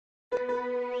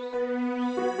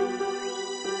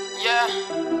Yeah.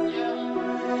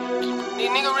 These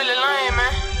niggas really lame,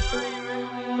 man.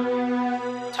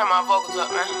 Turn my vocals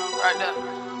up, man. Right there.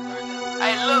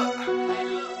 Hey, look.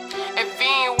 If you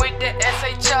ain't with the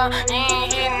SHR, you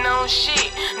ain't hitting on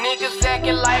shit. Niggas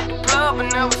acting like the plug,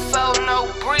 but never sold no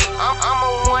brick. I'm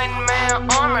a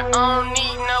one-man army, I don't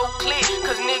need no click.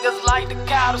 Cause niggas like the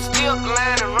cow to steal the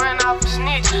line and run off a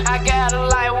snitch. I gotta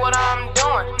like what I'm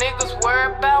doing, niggas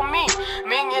worry about me. $1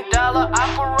 million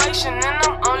operation and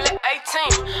I'm only 18.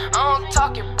 I don't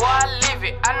talk it, boy, I live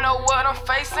it. I know what I'm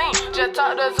facing. Just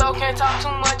talk to Zoe, can't talk too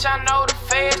much. I know the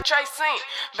feds tracing.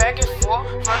 Back and forth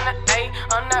from the A,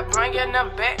 I'm not bringing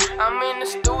them back. I'm in the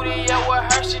studio with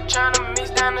her, she tryna mix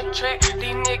down the track.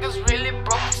 These niggas really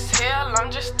broke as hell,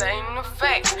 I'm just stating the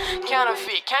facts.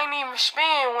 Counterfeit, can't even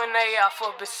spin when they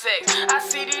offer for sex. I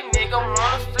see these niggas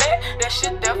wanna flat, that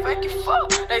shit that fake it fuck.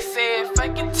 They said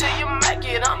fake it till you make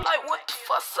it, I'm like what the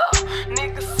fuck's up?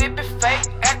 Niggas sippin' fake,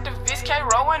 activists can't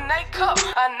roll in they cup.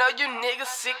 I know you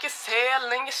niggas sick as hell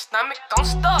and your stomach gon'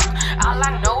 stuck. All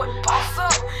I know is boss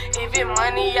up, if it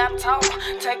money I talk.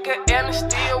 Take a L and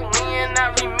still win,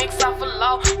 I remix off a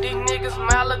law. These niggas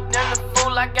milder than the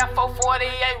fool, I got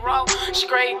 448 raw.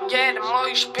 Straight gas, the more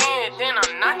you spend, then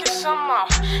I'm knocking some off.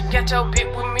 Got your bitch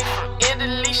with me from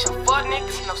Italy, some fuck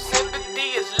niggas, no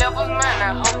sympathy, it's levels, man.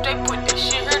 I hope they put this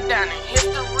shit here down in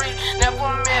history. Never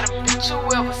met a bitch who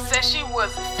ever said she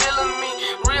wasn't feeling me.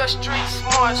 Real street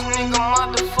smarts, nigga,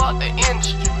 motherfuck the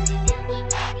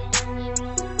industry.